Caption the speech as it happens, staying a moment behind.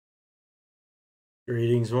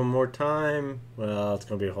Greetings one more time. Well, it's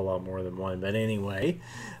going to be a whole lot more than one, but anyway,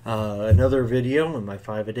 another video in my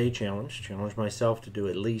 5-a-day challenge. Challenge myself to do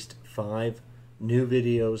at least 5 new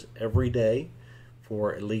videos every day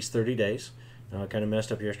for at least 30 days. Now, I kind of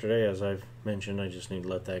messed up yesterday, as I've mentioned. I just need to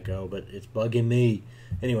let that go, but it's bugging me.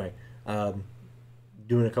 Anyway,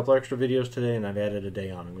 doing a couple extra videos today, and I've added a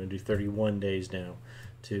day on. I'm going to do 31 days now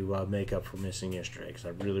to make up for missing yesterday, because I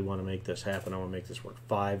really want to make this happen. I want to make this work.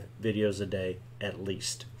 5 videos a day at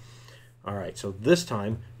least. Alright, so this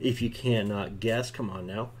time, if you cannot guess, come on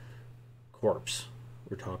now, Corps.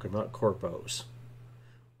 We're talking about corpos.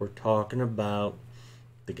 We're talking about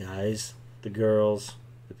the guys, the girls,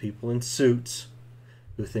 the people in suits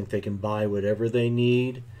who think they can buy whatever they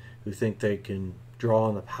need, who think they can draw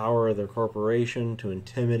on the power of their corporation to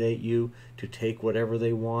intimidate you, to take whatever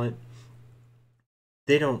they want.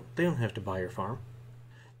 They don't have to buy your farm.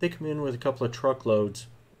 They come in with a couple of truckloads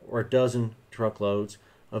or a dozen truckloads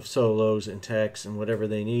of solos and techs and whatever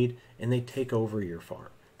they need, and they take over your farm.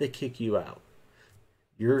 They kick you out.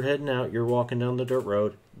 You're heading out, you're walking down the dirt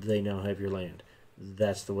road, they now have your land.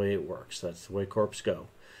 That's the way it works. That's the way corps go.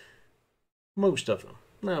 Most of them.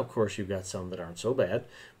 Now, of course, you've got some that aren't so bad,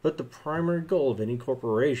 but the primary goal of any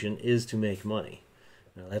corporation is to make money.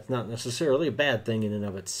 Now, that's not necessarily a bad thing in and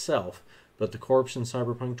of itself, but the corps in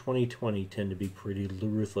Cyberpunk 2020 tend to be pretty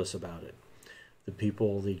ruthless about it. The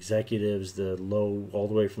people, the executives, all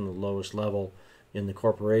the way from the lowest level in the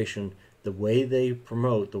corporation, the way they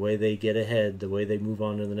promote, the way they get ahead, the way they move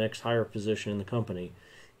on to the next higher position in the company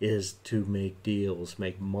is to make deals,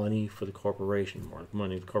 make money for the corporation. The more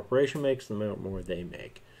money the corporation makes, the more they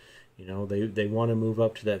make. You know, they want to move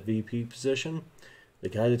up to that VP position. The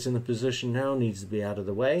guy that's in the position now needs to be out of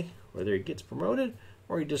the way. Whether he gets promoted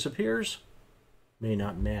or he disappears may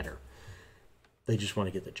not matter. They just want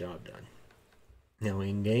to get the job done. Now,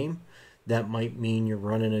 in game, that might mean you're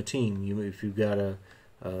running a team. If you've got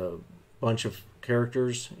a bunch of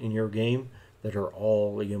characters in your game that are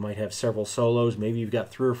all, you might have several solos. Maybe you've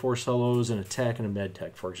got 3 or 4 solos and a tech and a med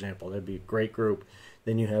tech, for example. That'd be a great group.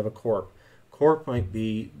 Then you have a corp. Corp might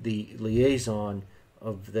be the liaison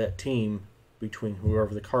of that team between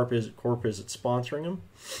whoever the corp is that's sponsoring them,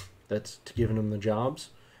 that's to giving them the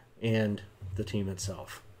jobs, and the team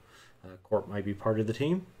itself. Corp might be part of the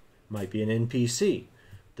team, might be an NPC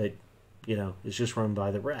that, is just run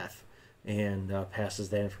by the Wrath and passes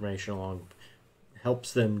that information along,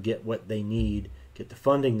 helps them get what they need, get the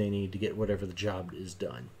funding they need to get whatever the job is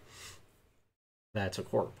done. That's a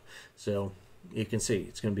corp. So you can see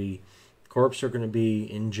it's going to be, corps are going to be,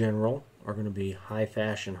 in general, are going to be high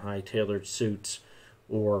fashion, high tailored suits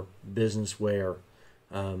or business wear.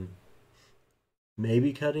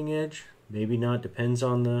 Maybe cutting edge, maybe not. Depends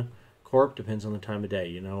on the corp, depends on the time of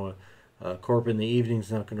day. A corp in the evening is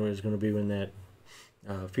going to be in that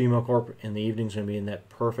female corp in the evening is going to be in that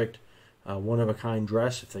perfect one-of-a-kind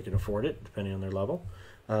dress, if they can afford it, depending on their level.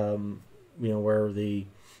 Where the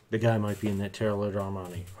guy might be in that tailored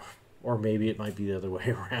Armani. Or maybe it might be the other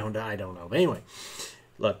way around. I don't know. But anyway,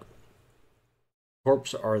 look,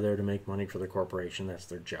 corps are there to make money for the corporation. That's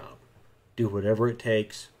their job. Do whatever it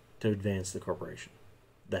takes to advance the corporation.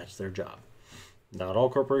 That's their job. Not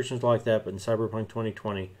all corporations are like that, but in Cyberpunk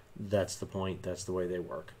 2020, that's the point. That's the way they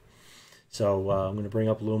work. So I'm going to bring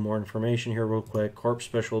up a little more information here real quick. Corp's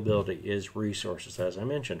special ability is resources, as I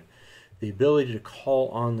mentioned. The ability to call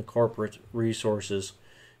on the corporate resources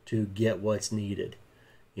to get what's needed.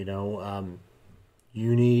 You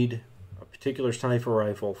need a particular sniper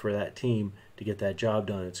rifle for that team to get that job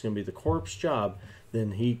done. It's going to be the corp's job.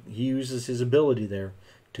 Then he uses his ability there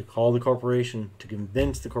to call the corporation, to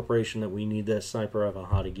convince the corporation that we need that sniper rifle,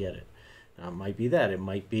 how to get it. Now, it might be that. It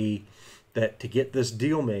might be that to get this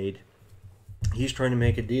deal made, he's trying to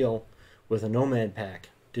make a deal with a nomad pack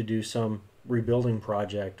to do some rebuilding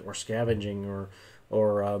project or scavenging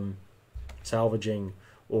or salvaging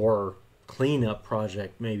or cleanup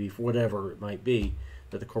project, maybe, for whatever it might be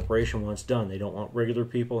that the corporation wants done. They don't want regular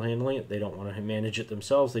people handling it. They don't want to manage it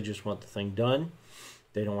themselves. They just want the thing done.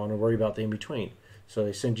 They don't want to worry about the in-between. So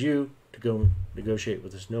they send you to go negotiate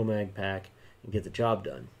with this nomad pack and get the job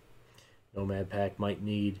done. Nomad pack might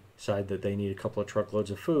decide that they need a couple of truckloads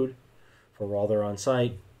of food for while they're on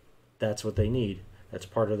site. That's what they need. That's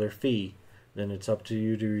part of their fee. Then it's up to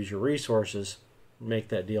you to use your resources, make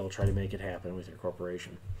that deal, try to make it happen with your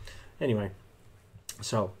corporation. Anyway,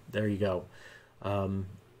 so there you go.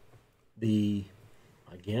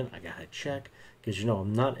 Again, I gotta check, because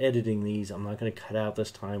I'm not editing these. I'm not going to cut out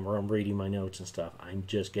this time where I'm reading my notes and stuff. I'm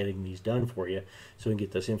just getting these done for you so we can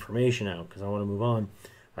get this information out, because I want to move on.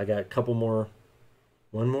 I got a couple more.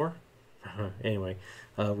 One more? anyway,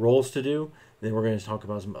 roles to do. Then we're going to talk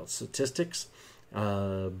about statistics,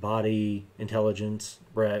 body, intelligence,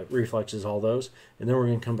 reflexes, all those. And then we're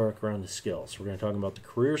going to come back around to skills. We're going to talk about the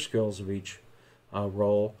career skills of each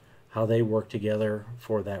role, how they work together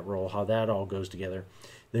for that role, how that all goes together.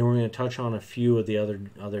 Then we're going to touch on a few of the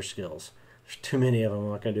other skills. There's too many of them. I'm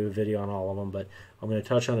not going to do a video on all of them, but I'm going to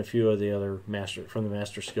touch on a few of the other from the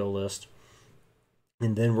master skill list.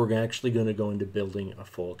 And then we're actually going to go into building a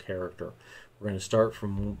full character. We're going to start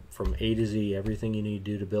from A to Z, everything you need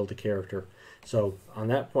to do to build a character. So on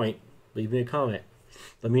that point, leave me a comment.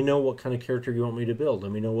 Let me know what kind of character you want me to build.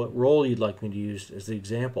 Let me know what role you'd like me to use as the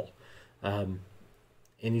example.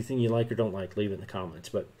 Anything you like or don't like, leave it in the comments.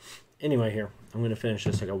 But anyway, here, I'm going to finish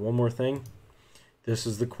this. I got one more thing. This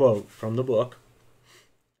is the quote from the book.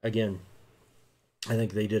 Again, I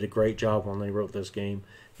think they did a great job when they wrote this game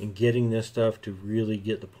in getting this stuff to really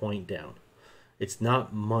get the point down. It's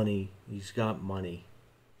not money. He's got money.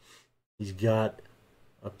 He's got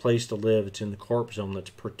a place to live. It's in the Corp zone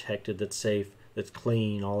that's protected, that's safe, that's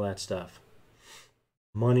clean, all that stuff.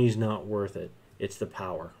 Money's not worth it. It's the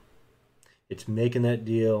power. It's making that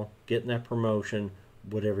deal, getting that promotion,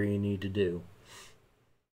 whatever you need to do.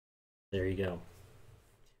 There you go.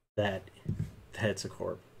 That's a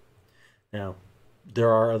Corp. Now,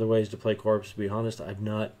 there are other ways to play Corps. To be honest, I've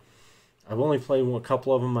only played a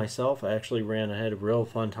couple of them myself. I actually had a real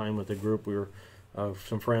fun time with a group. We were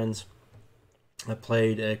some friends. I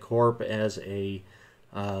played a Corp as a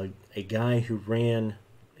guy who ran,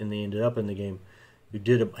 and they ended up in the game, who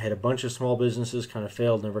had a bunch of small businesses, kind of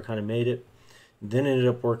failed, never kind of made it. Then ended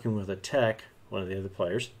up working with a tech, one of the other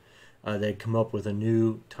players. They'd come up with a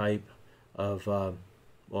new type of, a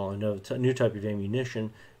new type of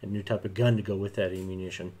ammunition, a new type of gun to go with that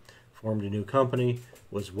ammunition. Formed a new company,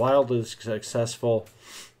 was wildly successful,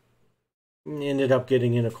 ended up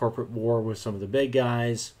getting in a corporate war with some of the big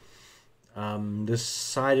guys.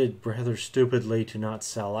 Decided rather stupidly to not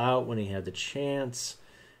sell out when he had the chance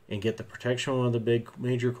and get the protection of one of the big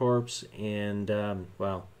major corps, and,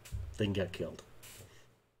 then got killed.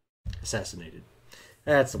 Assassinated.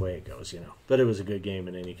 That's the way it goes, But it was a good game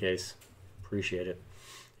in any case. Appreciate it.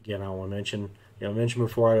 Again, I want to mention, I mentioned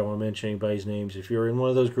before, I don't want to mention anybody's names. If you're in one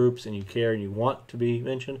of those groups and you care and you want to be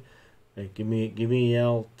mentioned, hey, give me a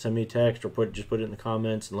yell, send me a text, or just put it in the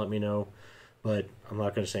comments and let me know. But I'm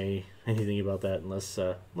not going to say anything about that unless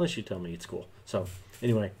you tell me it's cool. So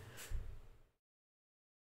anyway,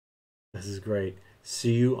 this is great.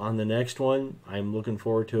 See you on the next one. I'm looking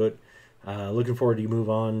forward to it. Looking forward to move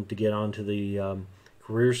on to get on to the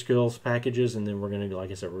career skills packages, and then we're going to,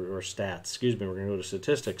 like I said, or stats. Excuse me, we're going to go to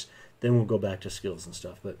statistics. Then we'll go back to skills and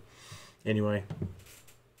stuff. But anyway,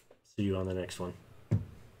 see you on the next one.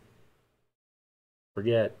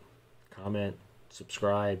 Forget, comment,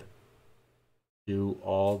 subscribe, do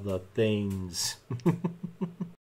all the things.